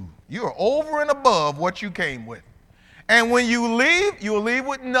 for 2. You are over and above what you came with. And when you leave, you'll leave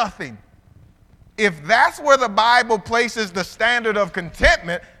with nothing. If that's where the Bible places the standard of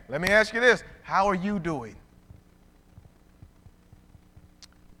contentment, let me ask you this. How are you doing?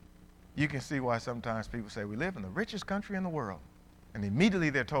 You can see why sometimes people say we live in the richest country in the world. And immediately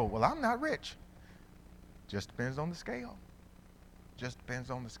they're told, well, I'm not rich. Just depends on the scale. Just depends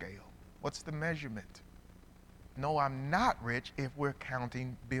on the scale. What's the measurement? No, I'm not rich if we're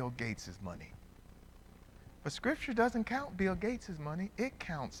counting Bill Gates' money. But Scripture doesn't count Bill Gates' money. It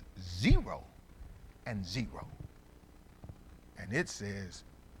counts 0 and 0. And it says,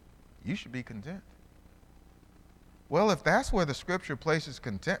 you should be content. Well, if that's where the Scripture places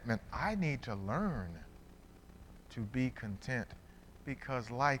contentment, I need to learn to be content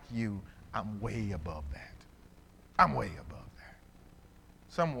because, like you, I'm way above that. I'm way above that.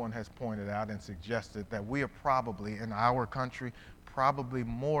 Someone has pointed out and suggested that we are probably, in our country, probably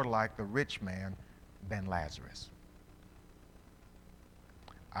more like the rich man than Lazarus.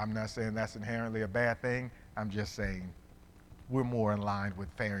 I'm not saying that's inherently a bad thing. I'm just saying we're more in line with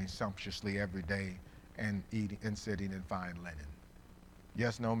faring sumptuously every day and eating and sitting in fine linen.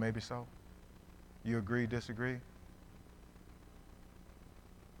 Yes, no, maybe so? You agree, disagree?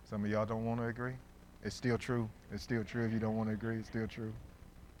 Some of y'all don't want to agree? It's still true. It's still true if you don't want to agree. It's still true.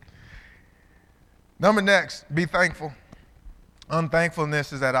 Number next, be thankful.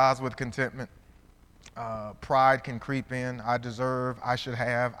 Unthankfulness is at odds with contentment. Pride can creep in. I deserve, I should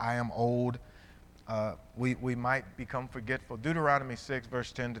have, I am old. We might become forgetful. Deuteronomy 6,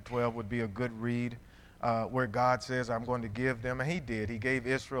 verse 10 to 12 would be a good read, where God says, I'm going to give them, and he did. He gave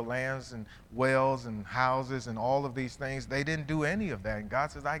Israel lands and wells and houses and all of these things. They didn't do any of that, and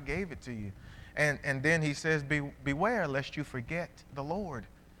God says, I gave it to you. And then he says, beware lest you forget the Lord.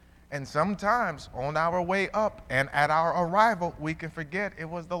 And sometimes on our way up and at our arrival, we can forget it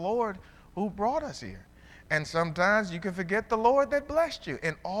was the Lord who brought us here. And sometimes you can forget the Lord that blessed you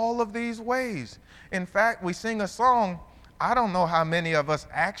in all of these ways. In fact, we sing a song. I don't know how many of us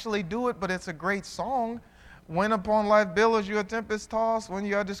actually do it, but it's a great song. When upon life billows you a tempest tossed, when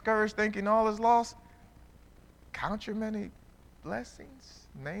you are discouraged thinking all is lost, count your many blessings,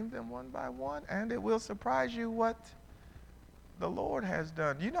 name them one by one, and it will surprise you what the Lord has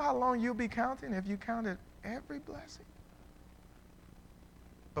done. You know how long you'll be counting if you counted every blessing?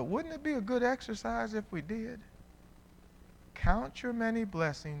 But wouldn't it be a good exercise if we did? Count your many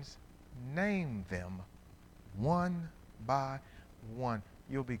blessings, name them one by one.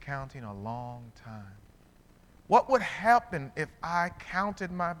 You'll be counting a long time. What would happen if I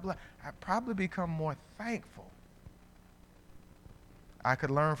counted my blessings? I'd probably become more thankful. I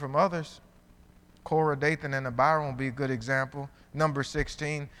could learn from others. Korah, Dathan, and Abiram will be a good example. Number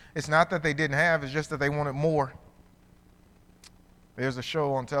 16. It's not that they didn't have, it's just that they wanted more. There's a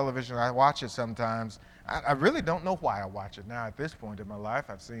show on television, I watch it sometimes. I really don't know why I watch it now at this point in my life.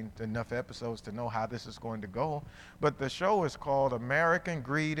 I've seen enough episodes to know how this is going to go. But the show is called American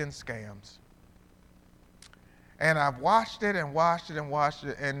Greed and Scams. And I've watched it and watched it and watched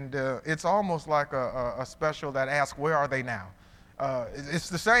it, and it's almost like a special that asks, where are they now? It's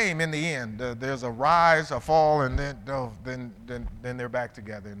the same in the end. There's a rise, a fall, and then they're back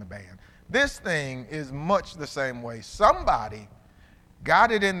together in the band. This thing is much the same way. Somebody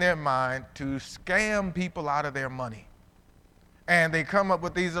got it in their mind to scam people out of their money. And they come up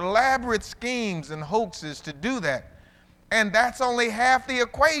with these elaborate schemes and hoaxes to do that. And that's only half the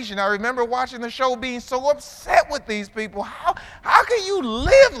equation. I remember watching the show being so upset with these people. How can you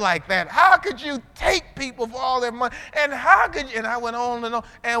live like that? How could you take people for all their money? And how could you? And I went on and on.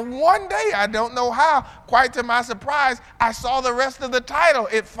 And one day, I don't know how, quite to my surprise, I saw the rest of the title.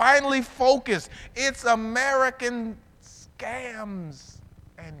 It finally focused. It's American Scams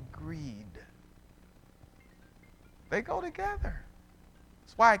and Greed. They go together.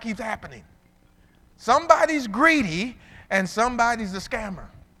 That's why it keeps happening. Somebody's greedy and somebody's a scammer.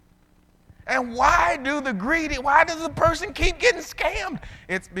 And why does the person keep getting scammed?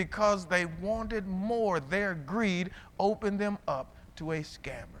 It's because they wanted more. Their greed opened them up to a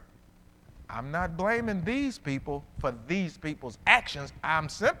scammer. I'm not blaming these people for these people's actions. I'm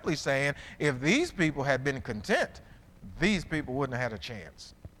simply saying if these people had been content, these people wouldn't have had a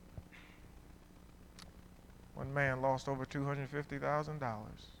chance. One man lost over $250,000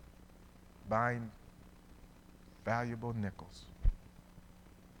 buying valuable nickels.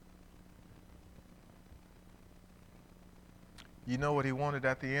 You know what he wanted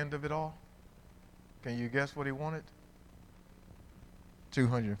at the end of it all? Can you guess what he wanted?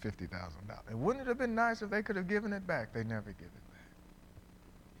 $250,000. And wouldn't it have been nice if they could have given it back? They never give it back.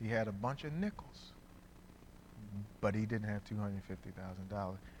 He had a bunch of nickels, but he didn't have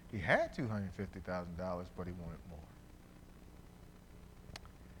 $250,000. He had $250,000, but he wanted more.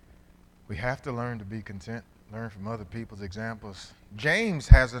 We have to learn to be content, learn from other people's examples. James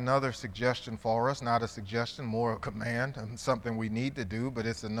has another suggestion for us, not a suggestion, more a command, and something we need to do, but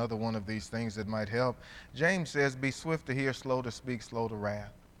it's another one of these things that might help. James says, be swift to hear, slow to speak, slow to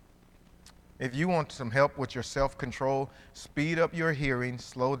wrath. If you want some help with your self-control, speed up your hearing,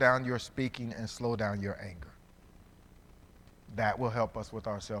 slow down your speaking, and slow down your anger. That will help us with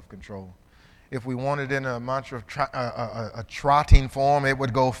our self-control. If we wanted in a mantra, a trotting form, it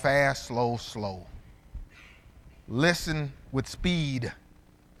would go fast, slow, slow. Listen with speed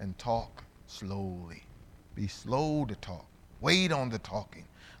and talk slowly. Be slow to talk. Wait on the talking.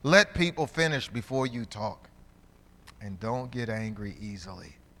 Let people finish before you talk. And don't get angry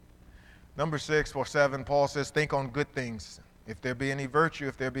easily. Number 6 or 7, Paul says, think on good things. If there be any virtue,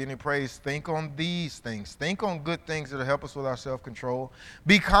 if there be any praise, think on these things. Think on good things that will help us with our self-control.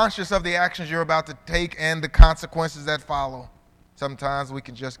 Be conscious of the actions you're about to take and the consequences that follow. Sometimes we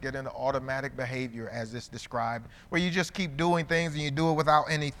can just get into automatic behavior, as it's described, where you just keep doing things and you do it without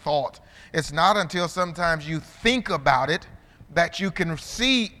any thought. It's not until sometimes you think about it that you can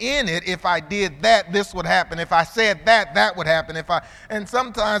see in it, if I did that, this would happen. If I said that, that would happen. And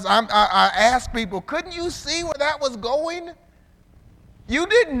sometimes I ask people, couldn't you see where that was going? You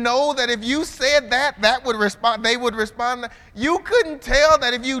didn't know that if you said that, that would respond, they would respond. You couldn't tell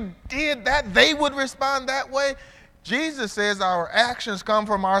that if you did that, they would respond that way. Jesus says our actions come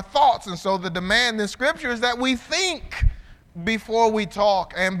from our thoughts, and so the demand in Scripture is that we think before we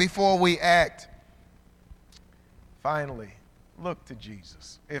talk and before we act. Finally, look to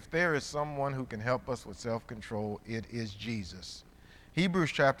Jesus. If there is someone who can help us with self-control, it is Jesus.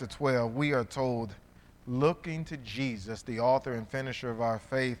 Hebrews chapter 12, we are told, looking to Jesus, the author and finisher of our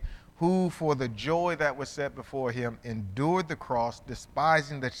faith, who for the joy that was set before him endured the cross,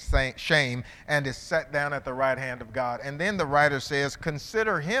 despising the shame, and is set down at the right hand of God. And then the writer says,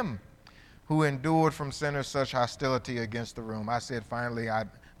 consider him who endured from sinners such hostility against the room. I said finally,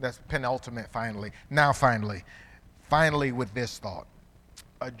 that's penultimate finally. Now finally with this thought.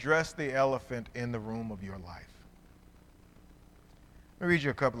 Address the elephant in the room of your life. Let me read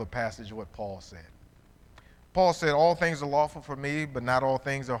you a couple of passages of what Paul said. Paul said, all things are lawful for me, but not all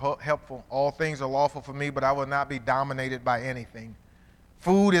things are helpful. All things are lawful for me, but I will not be dominated by anything.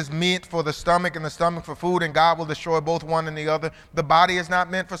 Food is meant for the stomach, and the stomach for food, and God will destroy both one and the other. The body is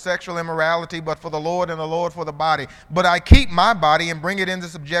not meant for sexual immorality, but for the Lord, and the Lord for the body. But I keep my body and bring it into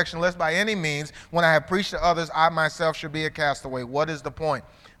subjection, lest by any means, when I have preached to others, I myself should be a castaway. What is the point?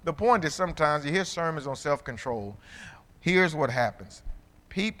 The point is sometimes you hear sermons on self-control. Here's what happens.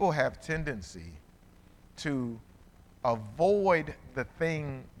 People have tendency to avoid the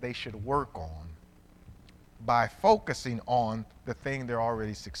thing they should work on by focusing on the thing they're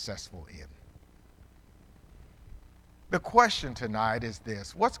already successful in. The question tonight is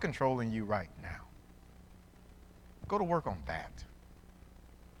this: what's controlling you right now? Go to work on that.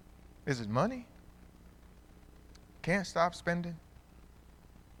 Is it money? Can't stop spending?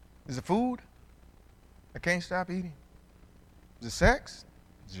 Is it food? I can't stop eating? Is it sex?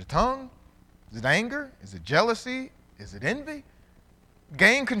 Is it your tongue? Is it anger? Is it jealousy? Is it envy?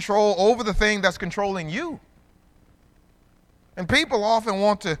 Gain control over the thing that's controlling you. And people often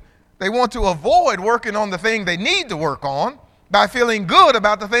want to avoid working on the thing they need to work on by feeling good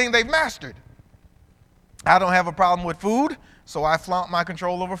about the thing they've mastered. I don't have a problem with food, so I flaunt my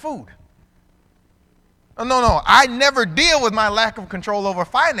control over food. No, I never deal with my lack of control over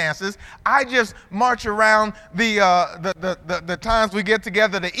finances. I just march around the times we get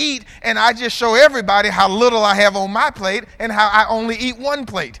together to eat, and I just show everybody how little I have on my plate and how I only eat one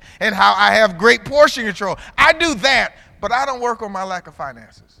plate and how I have great portion control. I do that, but I don't work on my lack of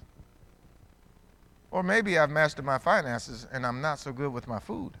finances. Or maybe I've mastered my finances and I'm not so good with my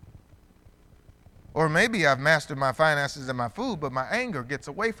food. Or maybe I've mastered my finances and my food, but my anger gets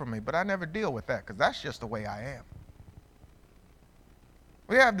away from me. But I never deal with that because that's just the way I am.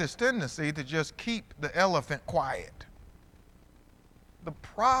 We have this tendency to just keep the elephant quiet. The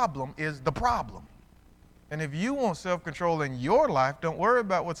problem is the problem. And if you want self-control in your life, don't worry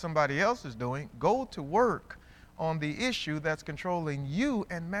about what somebody else is doing. Go to work on the issue that's controlling you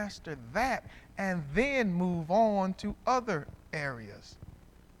and master that, and then move on to other areas.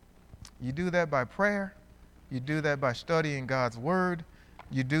 You do that by prayer. You do that by studying God's Word.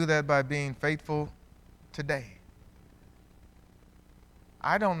 You do that by being faithful today.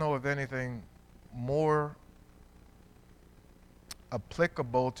 I don't know of anything more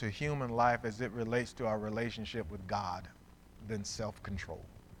applicable to human life as it relates to our relationship with God than self-control.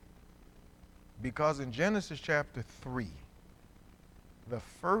 Because in Genesis chapter 3, the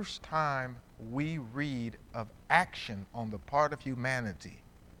first time we read of action on the part of humanity,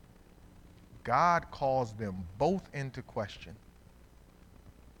 God calls them both into question,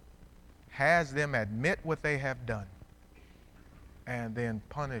 has them admit what they have done, and then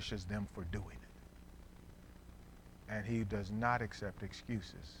punishes them for doing it. And he does not accept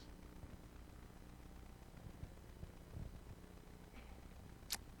excuses.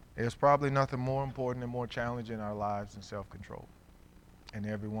 There's probably nothing more important and more challenging in our lives than self-control. And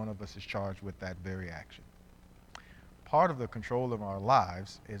every one of us is charged with that very action. Part of the control of our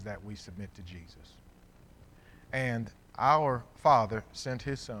lives is that we submit to Jesus. And our Father sent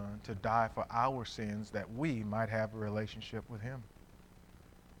his Son to die for our sins that we might have a relationship with him.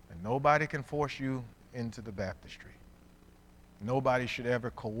 And nobody can force you into the baptistry. Nobody should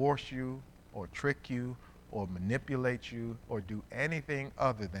ever coerce you or trick you or manipulate you or do anything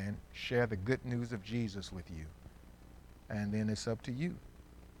other than share the good news of Jesus with you. And then it's up to you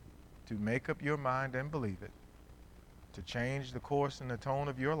to make up your mind and believe it, to change the course and the tone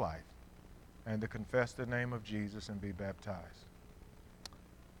of your life, and to confess the name of Jesus and be baptized.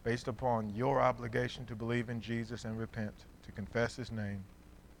 Based upon your obligation to believe in Jesus and repent, to confess his name,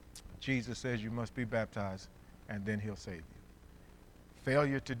 Jesus says you must be baptized, and then he'll save you.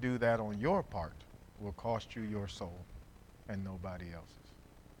 Failure to do that on your part will cost you your soul and nobody else's.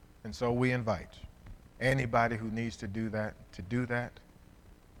 And so we invite anybody who needs to do that to do that.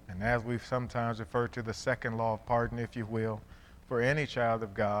 And as we've sometimes referred to the second law of pardon, if you will, for any child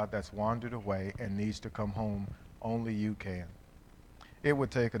of God that's wandered away and needs to come home, only you can. It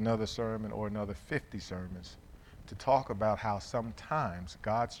would take another sermon or another 50 sermons to talk about how sometimes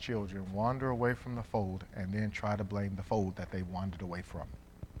God's children wander away from the fold and then try to blame the fold that they wandered away from.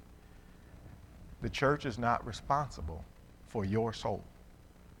 The church is not responsible for your soul.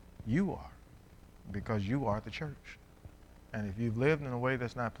 You are, because you are the church. And if you've lived in a way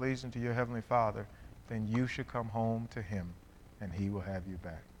that's not pleasing to your Heavenly Father, then you should come home to him and he will have you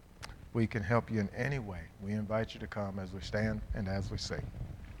back. We can help you in any way. We invite you to come as we stand and as we sing.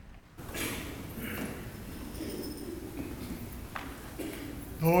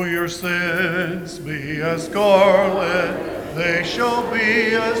 Though your sins be as scarlet, they shall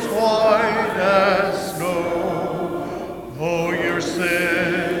be as white as snow. Though your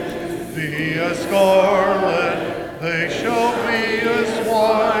sins be as scarlet, they shall be as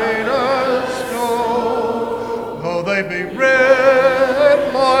white as snow. Though they be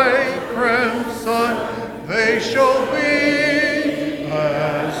red like crimson, they shall be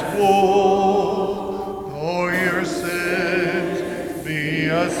as wool. Though your sins be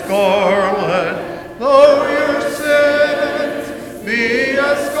as scarlet, though your sins be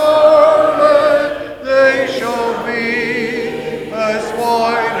as scarlet, they shall be as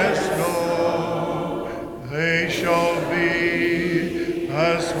white as snow. They shall be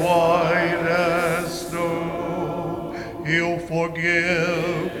as white as snow. He'll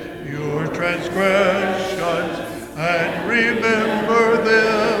forgive your transgressions and remember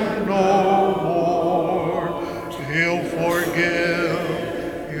them no more. He'll forgive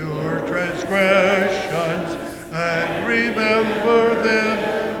your transgressions and remember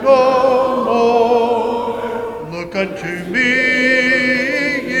them no more. Look unto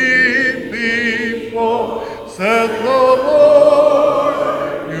me, ye people, said the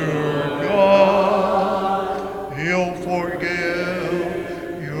Lord your God. He'll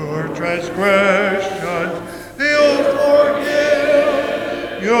forgive your transgressions. He'll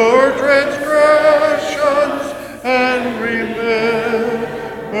forgive your transgressions and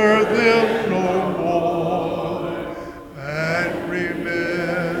remember them no more. And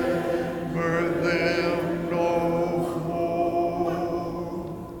remember them no more.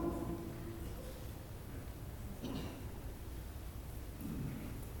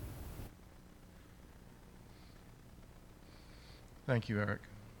 Thank you, Eric.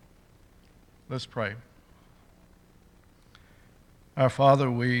 Let's pray. Our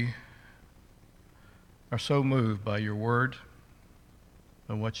Father, we are so moved by your word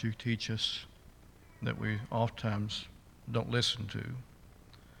and what you teach us that we oftentimes don't listen to.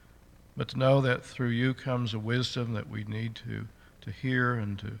 But to know that through you comes a wisdom that we need to hear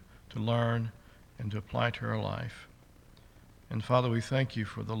and to learn and to apply to our life. And Father, we thank you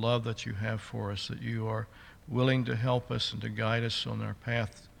for the love that you have for us, that you are willing to help us and to guide us on our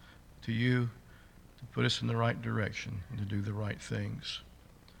path to you, to put us in the right direction and to do the right things.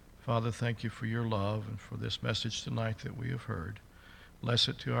 Father, thank you for your love and for this message tonight that we have heard. Bless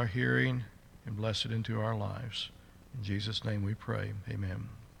it to our hearing and bless it into our lives. In Jesus' name we pray. Amen.